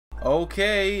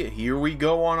Okay, here we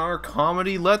go on our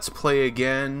comedy Let's Play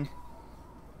again.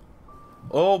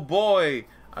 Oh boy,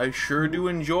 I sure do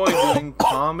enjoy doing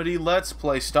comedy Let's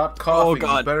Play. Stop coughing. Oh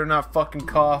god. You better not fucking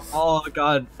cough. Oh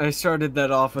god, I started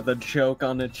that off with a joke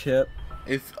on a chip.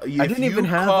 If I you didn't even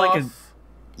have cough like a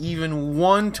even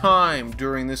one time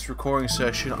during this recording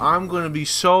session, I'm gonna be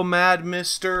so mad,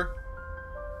 mister.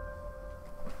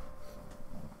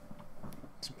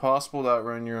 It's impossible to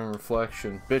outrun your own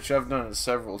reflection. Bitch, I've done it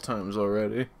several times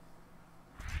already.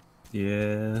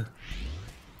 Yeah.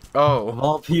 Oh. Of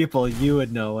all people, you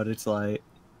would know what it's like.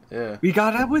 Yeah. We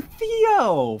got out with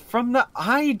Theo from the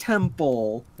Eye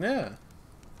Temple. Yeah.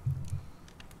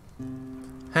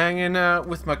 Hanging out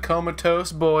with my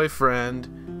comatose boyfriend.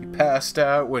 He passed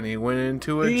out when he went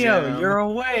into a Theo, jam. you're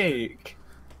awake.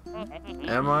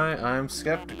 Am I? I'm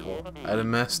skeptical. I had a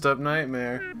messed up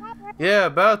nightmare. Yeah,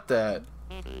 about that.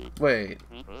 Wait.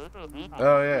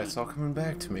 Oh yeah, it's all coming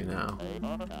back to me now.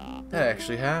 That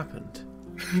actually happened.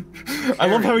 I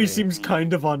love how he me. seems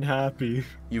kind of unhappy.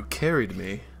 You carried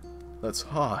me. That's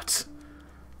hot.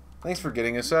 Thanks for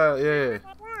getting us out, yeah.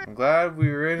 I'm glad we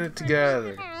were in it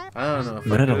together. I don't know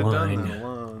if I could have done that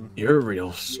alone. You're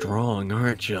real strong,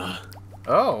 aren't ya?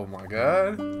 Oh my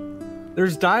god.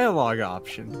 There's dialogue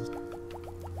options.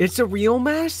 It's a real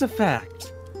Mass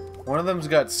Effect. One of them's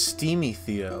got Steamy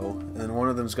Theo, and then one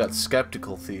of them's got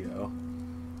Skeptical Theo.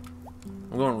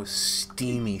 I'm going with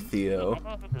Steamy Theo.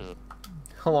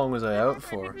 How long was I out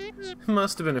for? It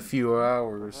must have been a few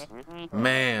hours.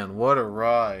 Man, what a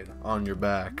ride on your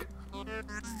back.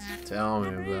 Tell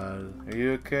me about it. Are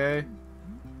you okay?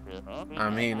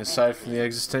 I mean, aside from the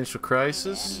existential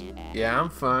crisis, yeah, I'm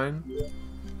fine.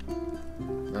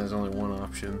 There's only one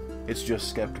option. It's just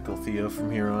Skeptical Theo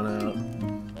from here on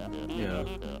out. Yeah.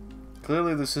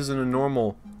 Clearly this isn't a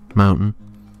normal mountain.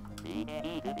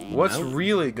 What's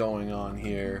really going on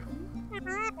here?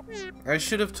 I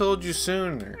should have told you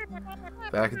sooner.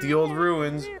 Back at the old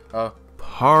ruins, a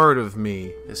part of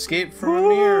me escaped from a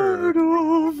mirror.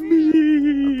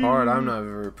 A part I'm not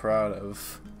very proud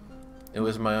of. It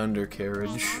was my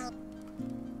undercarriage.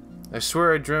 I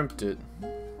swear I dreamt it.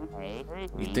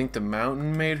 You think the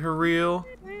mountain made her real?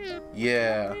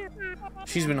 Yeah.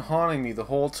 She's been haunting me the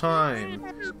whole time.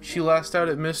 She lasted out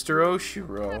at Mr.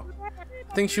 Oshiro.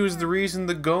 I think she was the reason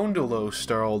the gondolo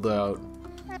stalled out.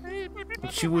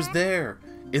 And she was there,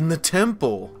 in the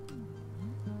temple.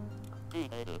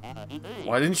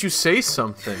 Why didn't you say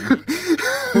something?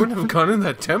 I wouldn't have gone in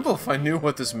that temple if I knew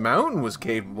what this mountain was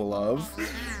capable of.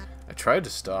 I tried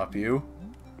to stop you.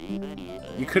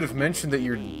 You could have mentioned that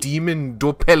your demon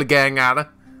doppelganger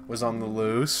was on the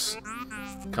loose.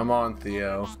 Come on,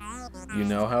 Theo. You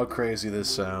know how crazy this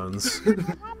sounds.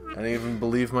 I don't even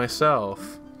believe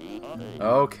myself.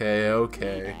 Okay,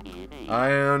 okay.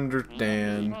 I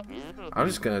understand. I'm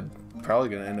just probably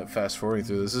gonna end up fast forwarding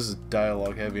through this. This is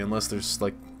dialogue heavy, unless there's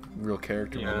like real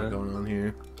character moment going on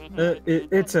here.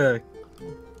 It's a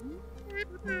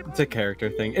character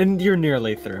thing, and you're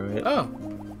nearly through it. Oh.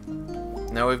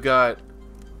 Now we've got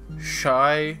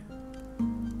Shy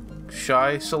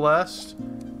Celeste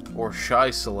or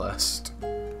Shy Celeste.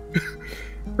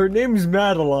 Her name's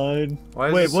Madeline. Why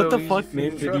is Wait, it what so the easy fuck for you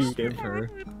name to did you trust give me? her?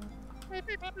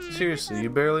 Seriously, you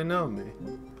barely know me.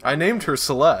 I named her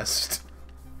Celeste.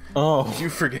 Oh. Did you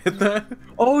forget that?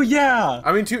 Oh yeah.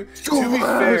 I mean, to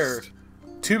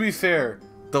be fair,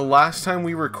 the last time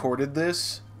we recorded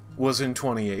this was in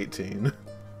 2018.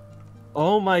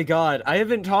 Oh my god, I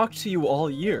haven't talked to you all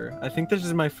year. I think this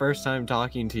is my first time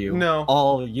talking to you. No.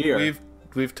 All year.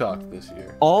 We've talked this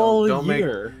year. All don't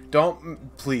year.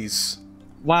 Please.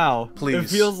 Wow. Please. It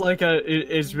feels like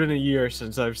it's been a year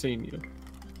since I've seen you.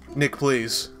 Nick,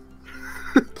 please.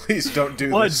 Please don't do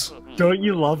What? this. Don't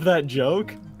you love that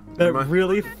joke? That Am I-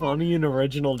 really funny and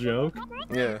original joke?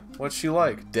 Yeah. What's she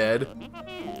like? Dead?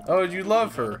 Oh, you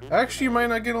love her. Actually, you might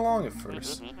not get along at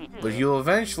first, but you'll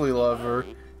eventually love her.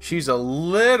 She's a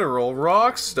literal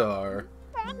rock star.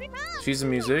 She's a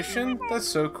musician? That's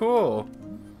so cool.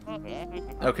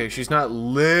 Okay, she's not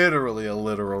literally a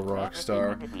literal rock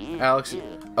star. Alex...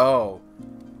 Oh.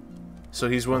 So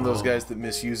he's one of those guys that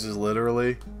misuses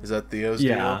literally? Is that Theo's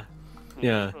deal?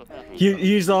 Yeah.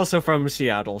 He's also from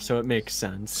Seattle, so it makes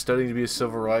sense. Studying to be a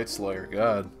civil rights lawyer.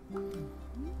 God.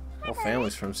 Whole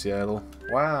family's from Seattle.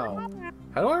 Wow.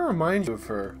 How do I remind you of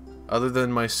her? Other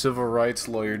than my civil rights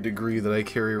lawyer degree that I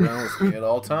carry around with me at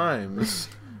all times.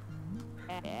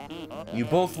 You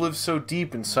both live so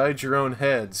deep inside your own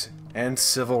heads. And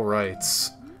civil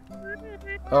rights.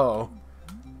 Oh.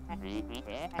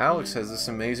 Alex has this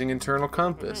amazing internal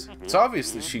compass. It's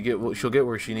obvious that she'll get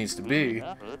where she needs to be.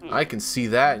 I can see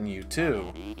that in you,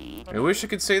 too. I wish I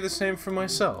could say the same for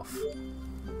myself.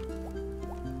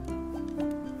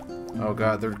 Oh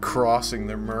god, they're crossing,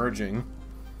 they're merging.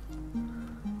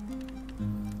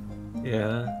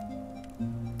 Yeah.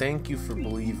 Thank you for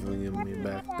believing in me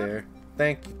back there.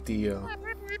 Thank you, Theo.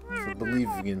 For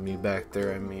believing in me back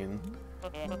there, I mean.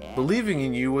 Believing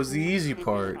in you was the easy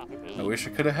part. I wish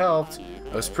I could have helped.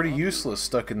 I was pretty useless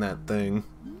stuck in that thing.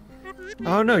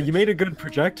 Oh no, you made a good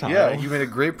projectile. Yeah, you made a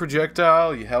great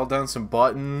projectile, you held down some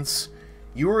buttons.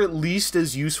 You were at least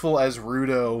as useful as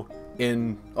Rudo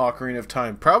in Ocarina of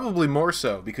Time. Probably more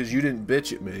so, because you didn't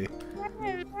bitch at me.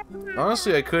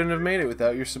 Honestly, I couldn't have made it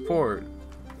without your support.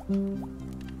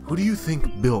 Who do you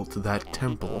think built that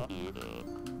temple?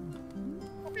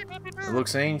 It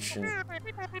looks ancient.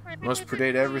 It must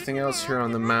predate everything else here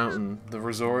on the mountain. The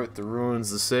resort, the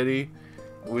ruins, the city.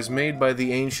 It was made by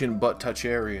the ancient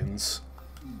butt-toucharians.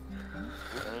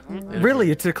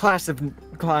 Really, it's a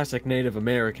classic Native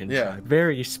American tribe.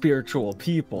 Very spiritual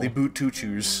people. The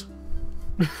Boot-Tuchus.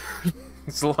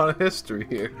 It's a lot of history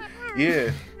here.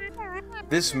 Yeah.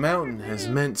 This mountain has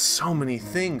meant so many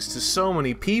things to so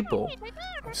many people.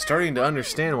 I'm starting to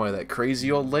understand why that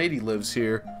crazy old lady lives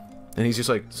here. And he's just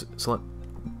like,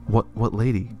 what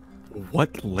lady?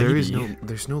 What lady?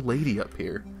 There's no lady up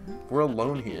here. We're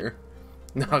alone here.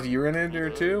 Now you're in it here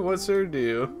too? What's her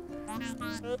deal?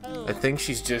 I think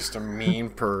she's just a mean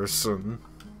person.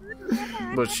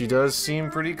 But she does seem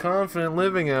pretty confident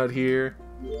living out here.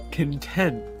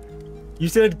 Content. You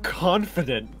said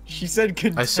confident. She said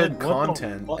content. I said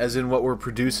content, as in what we're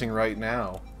producing right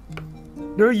now.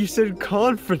 No, you said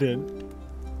confident.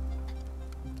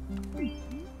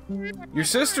 Your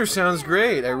sister sounds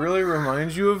great. I really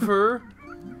remind you of her.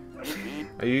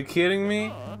 Are you kidding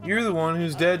me? You're the one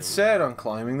who's dead set on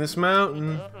climbing this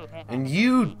mountain. And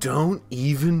you don't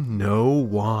even know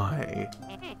why.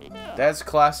 That's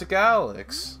classic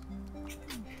Alex.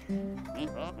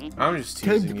 I'm just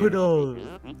teasing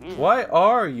you. Why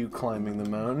are you climbing the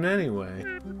mountain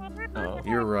anyway? Oh.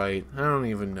 You're right. I don't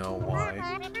even know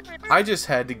why. I just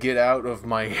had to get out of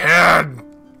my head.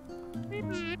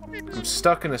 I'm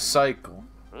stuck in a cycle.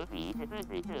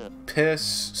 Piss,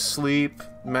 sleep,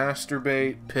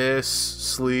 masturbate, piss,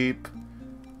 sleep.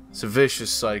 It's a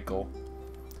vicious cycle.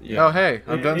 Yeah. Oh hey,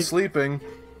 I'm done sleeping.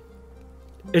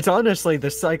 It's honestly the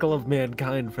cycle of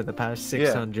mankind for the past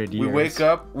 600 years. We wake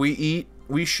up, we eat,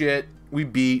 we shit, we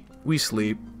beat, we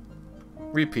sleep.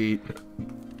 Repeat.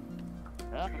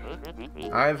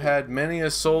 I've had many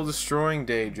a soul-destroying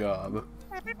day job.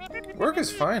 Work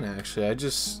is fine, actually. I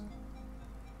just...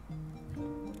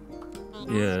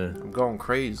 Yeah. I'm going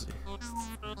crazy.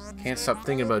 Can't stop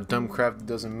thinking about dumb crap that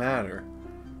doesn't matter.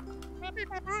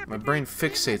 My brain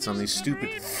fixates on these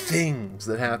stupid things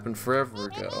that happened forever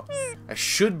ago. I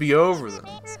should be over them.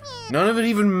 None of it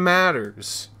even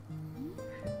matters.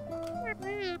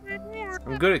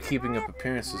 I'm good at keeping up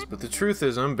appearances, but the truth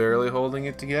is I'm barely holding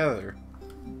it together.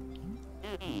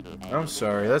 I'm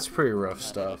sorry, that's pretty rough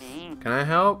stuff. Can I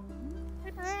help?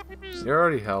 You're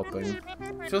already helping.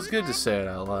 Feels good to say it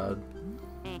out loud.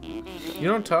 You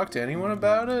don't talk to anyone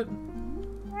about it?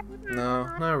 No,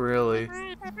 not really.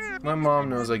 My mom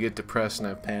knows I get depressed and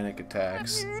have panic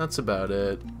attacks. That's about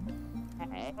it.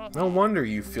 No wonder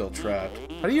you feel trapped.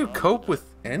 How do you cope with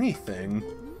anything?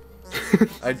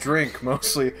 I drink,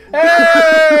 mostly.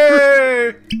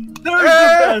 Hey!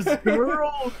 There's the best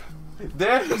girl!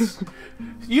 That's...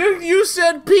 You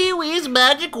said Pee-wee's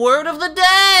magic word of the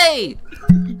day!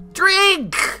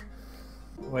 Drink!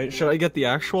 Wait, should I get the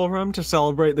actual rum to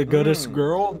celebrate the goodest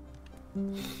girl?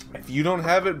 If you don't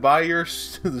have it by the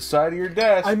side of your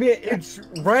desk... I mean, it's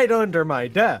right under my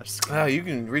desk. Ah, you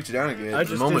can reach it down and get it. I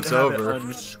just the moment's didn't have over. it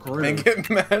unscrewed. And get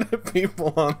mad at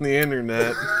people on the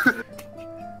internet.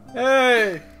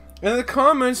 Hey! In the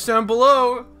comments down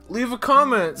below, leave a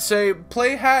comment. Say,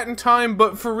 play Hat in Time,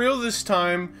 but for real this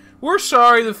time. We're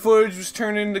sorry the footage was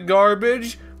turned into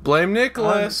garbage. Blame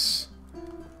Nicholas.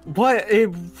 What?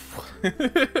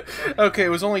 Okay, it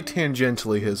was only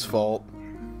tangentially his fault.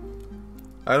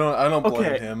 I don't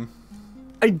blame him.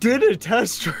 I did a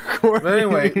test recording. But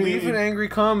anyway, leave an angry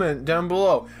comment down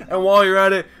below. And while you're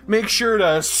at it, make sure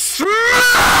to smash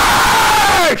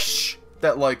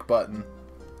that like button.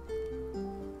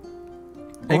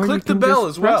 And click the bell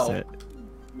as well.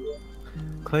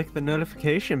 Click the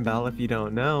notification bell if you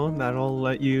don't know. That'll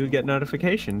let you get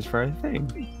notifications for a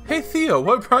thing. Hey Theo,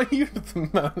 what brought you to the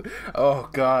mountain? Oh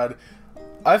god.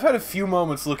 I've had a few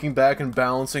moments looking back and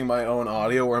balancing my own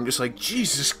audio where I'm just like,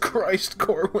 Jesus Christ,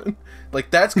 Corwin.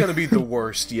 Like, that's gonna be the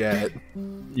worst yet.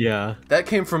 Yeah. That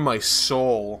came from my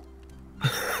soul.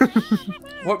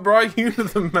 What brought you to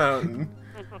the mountain?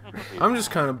 I'm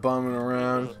just kind of bumming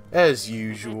around, as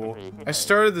usual. I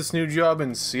started this new job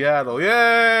in Seattle.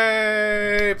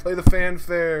 Yay! Play the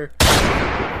fanfare.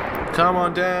 Come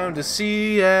on down to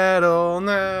Seattle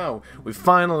now. We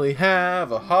finally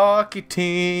have a hockey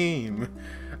team.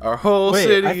 Our whole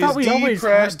city is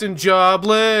depressed and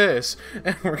jobless,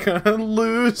 and we're gonna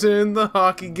lose in the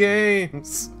hockey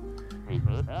games.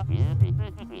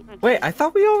 Wait, I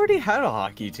thought we already had a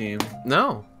hockey team.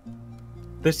 No.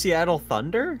 The Seattle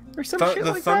Thunder? Or some shit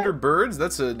like that? The Thunderbirds?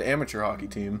 That's an amateur hockey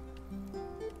team.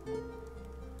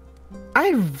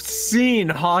 I've seen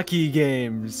hockey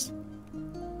games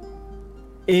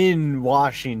in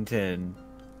Washington.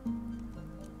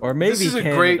 Or maybe This is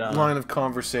Canada. a great line of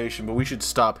conversation, but we should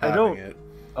stop having it.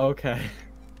 Okay.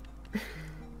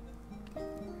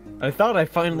 I thought I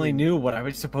finally knew what I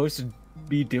was supposed to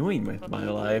be doing with my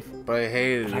life. But I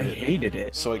hated it.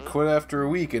 it. So I quit after a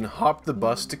week and hopped the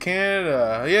bus to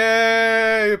Canada.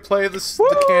 Yay! Play the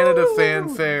Canada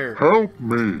fanfare. Help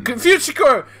me. Future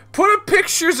Core, put up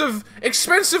pictures of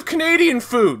expensive Canadian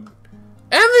food.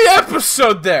 End the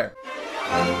episode there.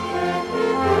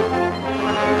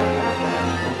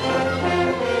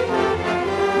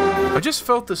 I just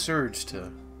felt this urge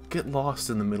to get lost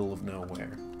in the middle of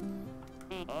nowhere.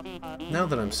 Now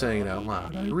that I'm saying it out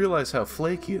loud, I realize how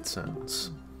flaky it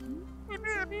sounds.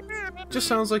 Just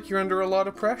sounds like you're under a lot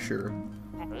of pressure.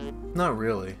 Not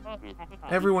really.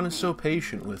 Everyone is so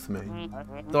patient with me.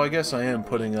 Though I guess I am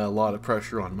putting a lot of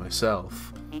pressure on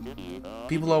myself.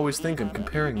 People always think I'm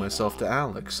comparing myself to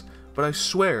Alex, but I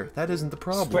swear that isn't the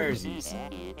problem. Swearsies.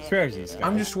 Swearsies, guys.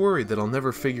 I'm just worried that I'll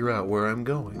never figure out where I'm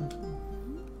going.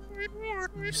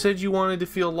 You said you wanted to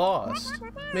feel lost.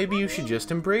 Maybe you should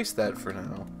just embrace that for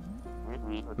now.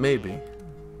 Maybe.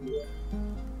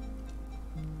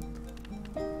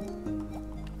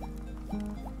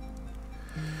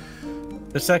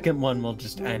 The second one will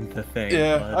just end the thing.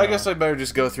 Yeah, but, I guess I better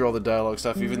just go through all the dialogue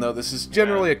stuff, even though this is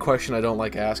generally a question I don't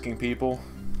like asking people.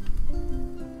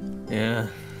 Yeah.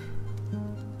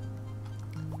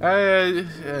 I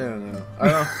don't know. I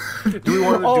don't. Do we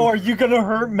want to? Are you gonna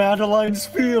hurt Madeline's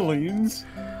feelings?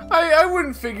 I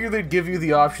wouldn't figure they'd give you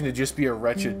the option to just be a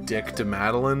wretched dick to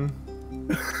Madeline.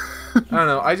 I don't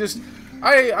know.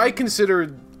 I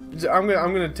consider. I'm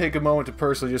gonna take a moment to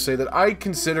personally just say that I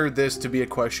consider this to be a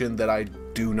question that I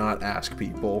do not ask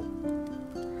people.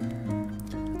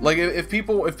 Like if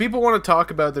people want to talk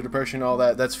about their depression and all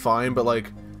that, that's fine. But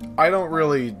like, I don't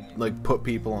really like put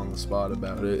people on the spot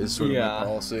about it. Is sort of my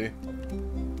policy.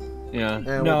 Yeah.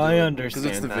 No, I understand.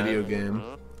 Because it's the video game.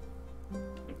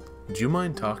 Do you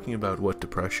mind talking about what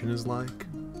depression is like?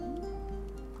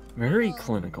 Very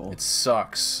clinical. It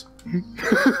sucks.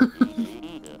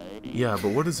 Yeah, but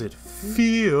what does it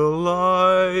feel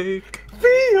like?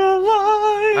 Feel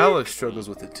like? Alex struggles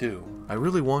with it too. I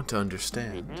really want to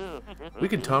understand. We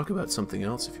can talk about something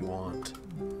else if you want.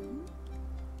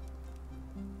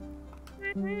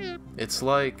 It's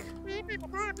like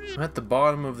I'm at the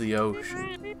bottom of the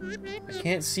ocean. I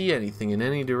can't see anything in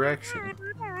any direction.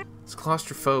 It's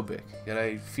claustrophobic, yet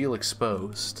I feel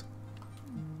exposed.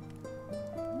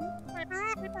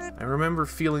 I remember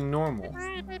feeling normal,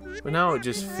 but now it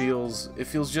feels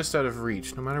just out of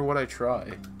reach, no matter what I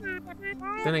try.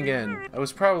 Then again, I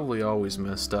was probably always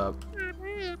messed up.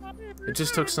 It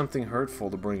just took something hurtful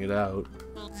to bring it out.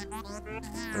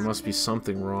 There must be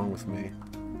something wrong with me.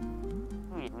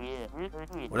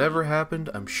 Whatever happened,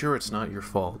 I'm sure it's not your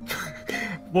fault.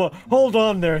 Well, hold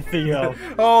on there, Theo.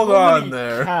 Hold on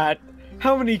there.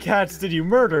 How many cats did you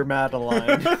murder,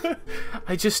 Madeline?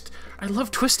 I love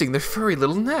twisting their furry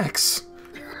little necks.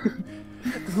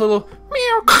 The little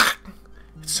meow.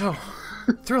 It's so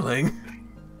thrilling.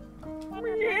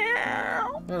 I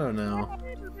don't know.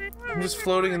 I'm just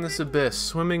floating in this abyss,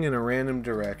 swimming in a random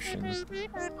direction,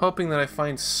 hoping that I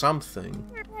find something.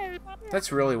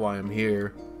 That's really why I'm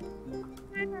here.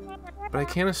 But I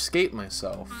can't escape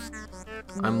myself.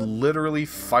 I'm literally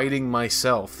fighting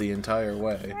myself the entire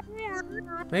way.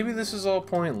 Maybe this is all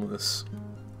pointless.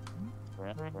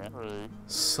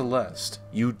 Celeste,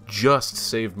 you just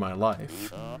saved my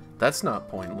life. That's not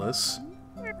pointless.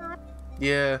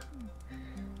 Yeah.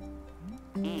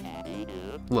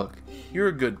 Look, you're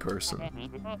a good person.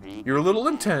 You're a little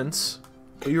intense,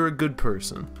 but you're a good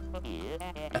person.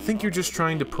 I think you're just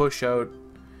trying to push out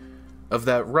of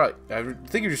that rut. I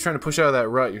think you're just trying to push out of that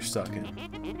rut you're stuck in.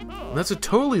 And that's a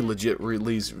totally legit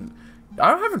release.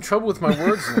 I'm having trouble with my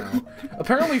words now.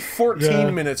 Apparently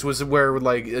 14 minutes was where,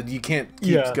 like, you can't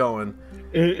keep going.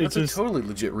 That's a totally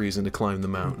legit reason to climb the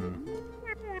mountain.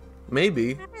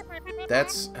 Maybe.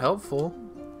 That's helpful.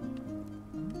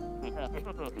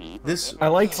 This I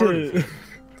like to...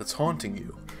 that's haunting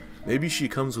you. Maybe she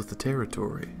comes with the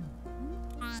territory.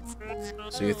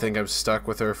 So you think I'm stuck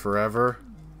with her forever?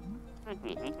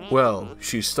 Well,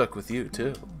 she's stuck with you,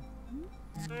 too.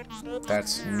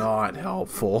 That's not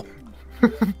helpful.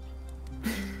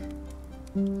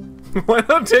 Why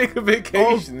not take a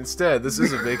vacation instead? This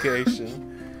is a vacation.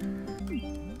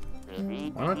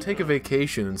 Why not take a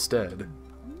vacation instead?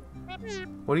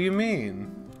 What do you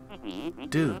mean?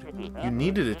 Dude, you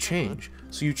needed a change,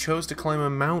 so you chose to climb a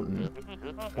mountain.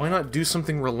 Why not do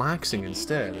something relaxing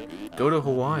instead? Go to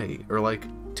Hawaii, or like,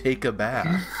 take a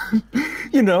bath.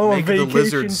 You know, make a the vacation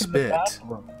lizard to spit. the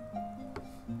bathroom.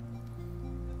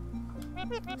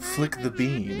 Flick the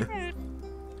bean.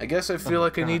 I guess I feel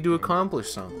like I need to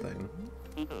accomplish something.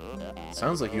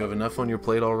 Sounds like you have enough on your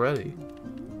plate already.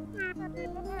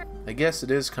 I guess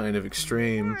it is kind of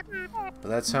extreme, but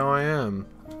that's how I am.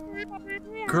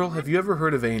 Girl, have you ever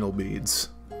heard of anal beads?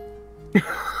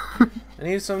 I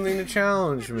need something to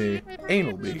challenge me.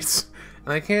 Anal beads.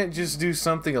 And I can't just do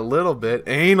something a little bit.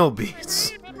 Anal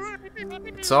beads.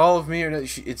 It's all of me, or no,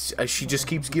 she just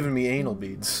keeps giving me anal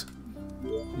beads.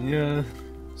 Yeah.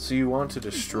 So you want to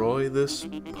destroy this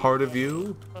part of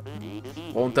you?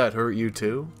 Won't that hurt you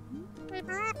too?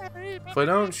 If I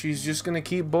don't, she's just gonna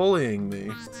keep bullying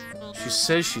me. She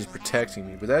says she's protecting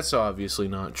me, but that's obviously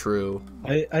not true.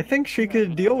 I think she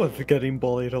could deal with getting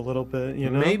bullied a little bit, you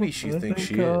know? Maybe she thinks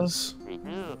she is.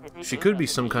 She could be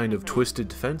some kind of twisted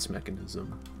defense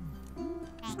mechanism.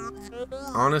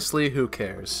 Honestly, who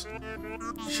cares?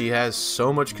 She has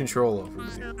so much control over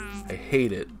me. I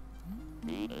hate it.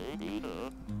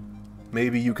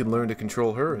 Maybe you can learn to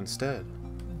control her instead.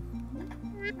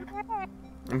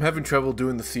 I'm having trouble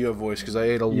doing the Theo voice because I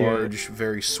ate a large,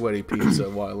 very sweaty pizza a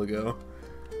while ago.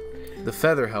 The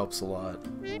feather helps a lot.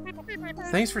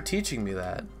 Thanks for teaching me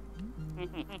that.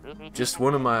 Just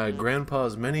one of my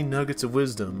grandpa's many nuggets of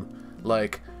wisdom,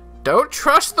 like, don't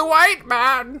trust the white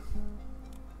man!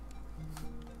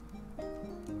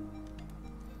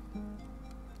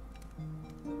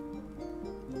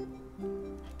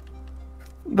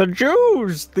 The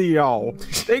Jews, Theo!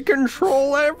 They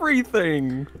control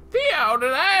everything! Theo,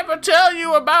 did I ever tell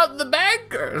you about the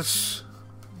bankers?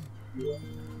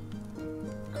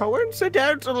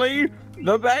 Coincidentally,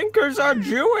 the bankers are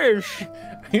Jewish!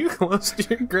 Are you close to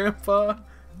your grandpa?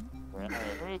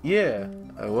 Yeah,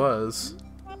 I was.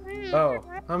 Oh,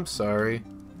 I'm sorry.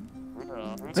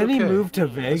 It's Then he okay. moved to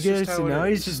That's just Vegas, how and it now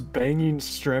he's is. just banging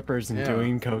strippers and Yeah.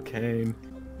 doing cocaine.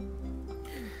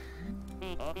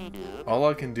 All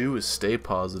I can do is stay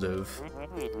positive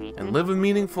and live a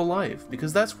meaningful life,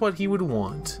 because that's what he would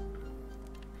want.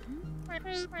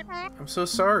 I'm so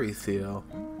sorry, Theo.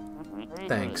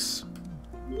 Thanks.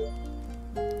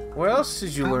 What else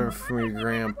did you learn from your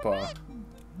grandpa?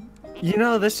 You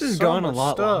know, this has So gone a much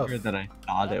lot stuff. longer than I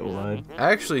thought it would.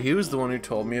 Actually, he was the one who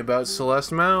told me about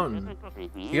Celeste Mountain.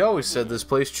 He always said this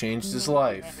place changed his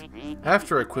life.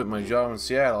 After I quit my job in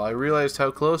Seattle, I realized how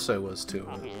close I was to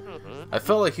it. I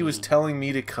felt like he was telling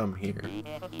me to come here.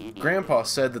 Grandpa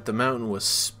said that the mountain was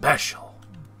special.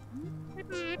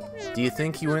 Do you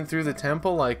think he went through the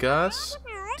temple like us?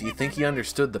 Do you think he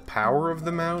understood the power of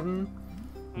the mountain?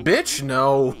 Bitch,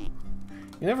 no!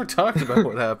 You never talked about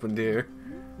what happened here.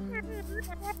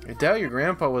 I doubt your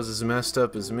grandpa was as messed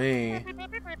up as me.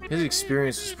 His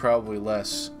experience was probably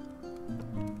less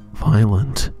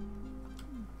violent.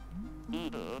 He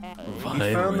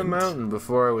found the mountain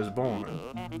before I was born.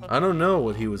 I don't know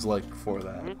what he was like before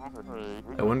that.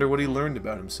 I wonder what he learned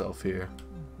about himself here.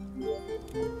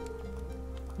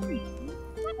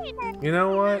 You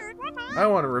know what? I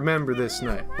want to remember this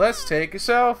night. Let's take a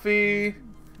selfie!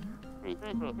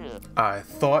 I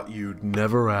thought you'd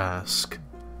never ask.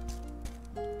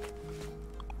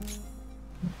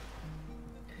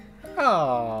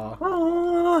 Aww.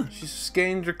 Aww. She's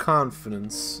gained her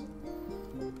confidence.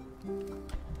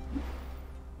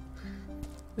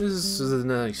 This is a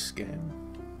nice game.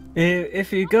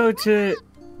 If you go to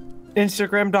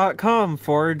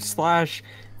Instagram.com/Theo_stars,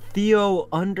 Theo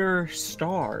under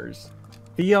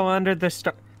the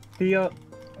star, Theo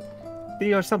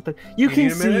something, you can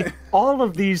need a see minute? all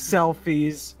of these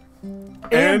selfies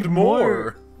And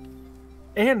more.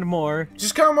 and more.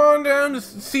 Just come on down to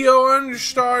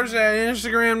Theo_stars at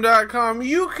Instagram.com.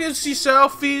 You can see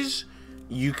selfies.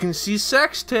 You can see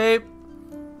sex tape.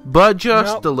 But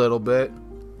just Nope. a little bit.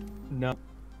 No.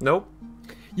 Nope.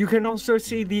 You can also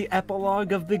see the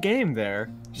epilogue of the game there.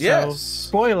 So, Yes.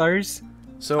 spoilers.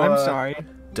 So, I'm sorry.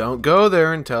 Don't go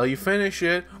there until you finish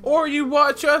it. Or you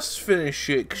watch us finish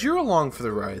it. Because you're along for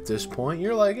the ride at this point.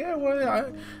 You're like, yeah,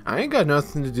 well, I ain't got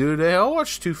nothing to do today. I'll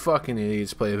watch two fucking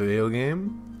idiots play a video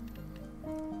game.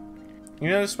 You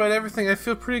know, despite everything, I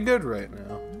feel pretty good right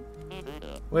now.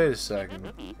 Wait a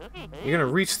second. You're gonna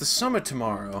reach the summit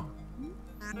tomorrow.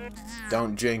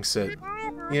 Don't jinx it.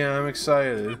 Yeah, I'm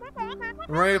excited. I'm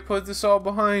ready to put this all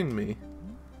behind me.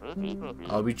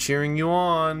 I'll be cheering you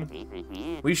on.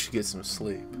 We should get some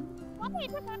sleep.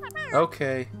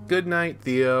 Okay, good night,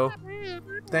 Theo.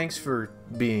 Thanks for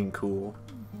being cool.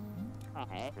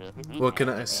 What can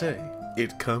I say?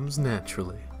 It comes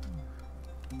naturally.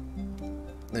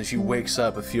 Then she wakes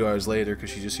up a few hours later because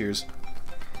she just hears...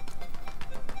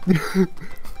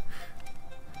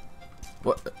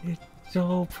 What? It's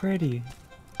so pretty.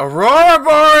 Aurora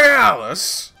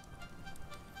Borealis!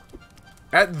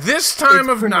 At this time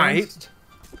of night,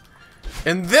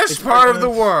 in this part of the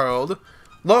world,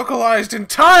 localized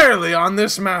entirely on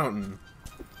this mountain.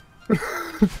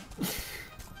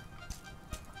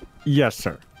 Yes,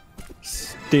 sir.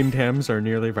 Steamed hams are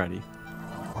nearly ready.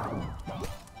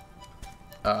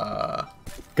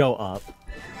 Go up.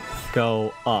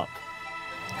 Go up.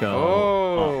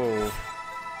 Go up.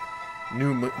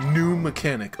 New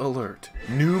mechanic alert.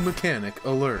 New mechanic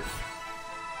alert.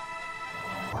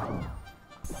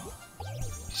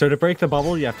 So to break the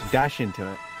bubble, you have to dash into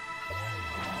it.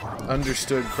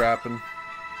 Understood, Crappin.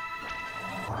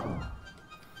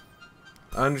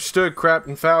 Understood,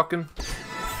 Crappin Falcon.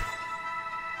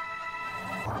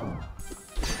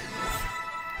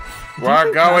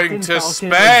 We're going to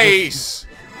space!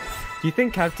 Do you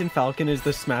think Captain Falcon is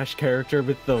the Smash character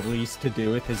with the least to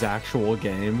do with his actual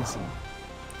games?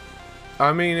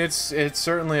 I mean, it's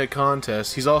certainly a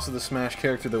contest. He's also the Smash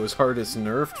character that was hardest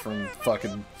nerfed from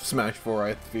fucking Smash 4,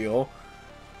 I feel.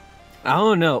 I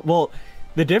don't know. Well,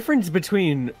 the difference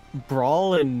between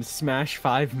Brawl and Smash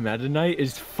 5 Meta Knight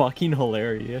is fucking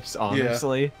hilarious,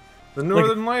 honestly. Yeah. The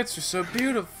Northern Lights are so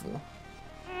beautiful.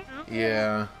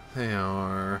 Yeah, they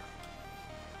are.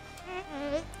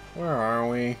 Where are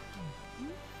we?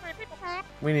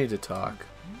 We need to talk.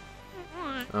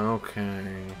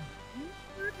 Okay.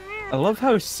 I love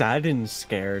how sad and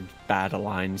scared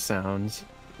Battleline sounds.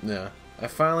 Yeah. I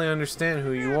finally understand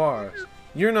who you are.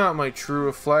 You're not my true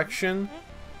reflection.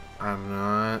 I'm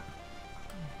not.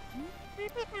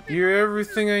 You're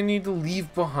everything I need to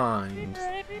leave behind.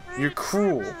 You're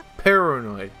cruel,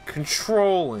 paranoid,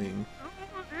 controlling.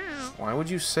 Why would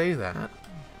you say that?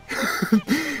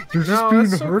 You're just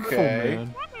being hurtful,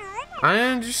 man. I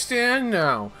understand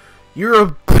now. You're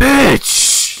a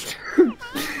bitch!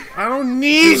 I don't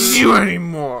need you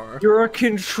anymore! You're a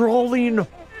controlling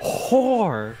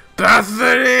whore!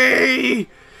 Bethany!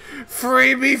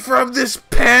 Free me from this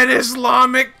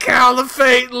pan-Islamic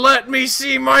caliphate and let me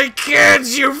see my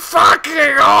kids, you fucking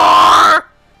whore!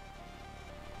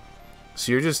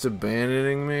 So you're just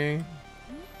abandoning me?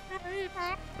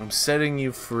 I'm setting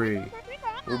you free.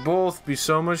 We'll both be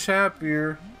so much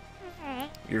happier.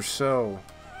 You're so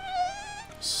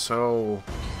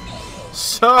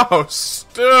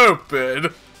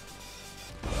stupid.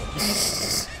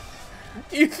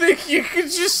 You think you could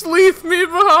just leave me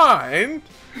behind?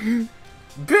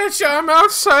 Bitch, I'm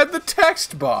outside the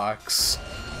text box.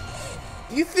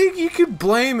 You think you could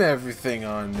blame everything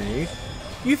on me?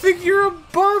 You think you're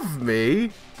above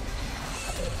me?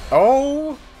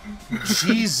 Oh,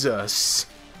 Jesus.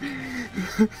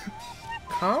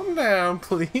 Calm down,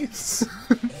 please.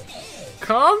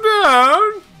 Calm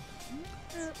down.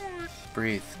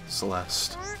 Breathe,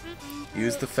 Celeste.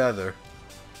 Use the feather.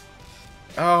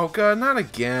 Oh god, not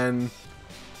again.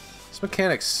 This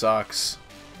mechanic sucks.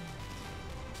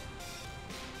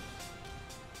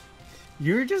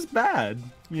 You're just bad,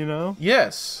 you know?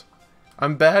 Yes.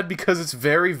 I'm bad because it's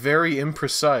very, very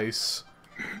imprecise.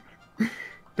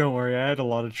 Don't worry, I had a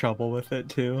lot of trouble with it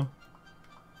too.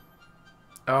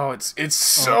 Oh, it's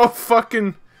so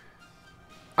fucking...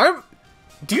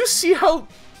 Do you see how...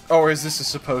 Oh, or is this a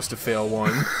supposed to fail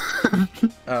one?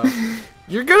 Oh.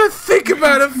 You're gonna think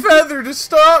about a feather to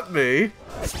stop me!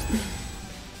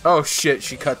 Oh shit,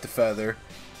 she cut the feather.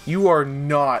 You are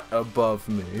not above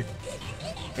me.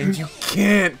 And you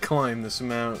can't climb this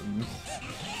mountain.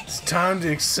 It's time to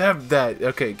accept that.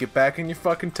 Okay, get back in your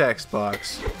fucking text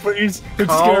box. Please,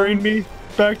 it's scaring me.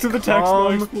 Back to the text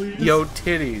box, please. Yo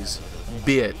titties,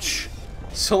 bitch.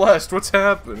 Celeste, what's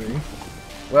happening?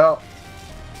 Well...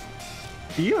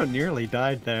 Theo nearly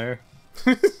died there.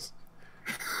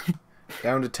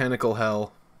 Down to tentacle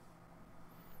hell.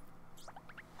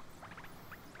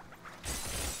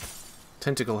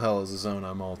 Tentacle hell is a zone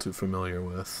I'm all too familiar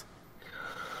with.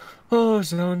 Oh,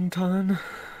 zone ton.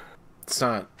 It's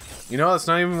not. You know, that's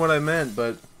not even what I meant,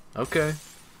 but okay.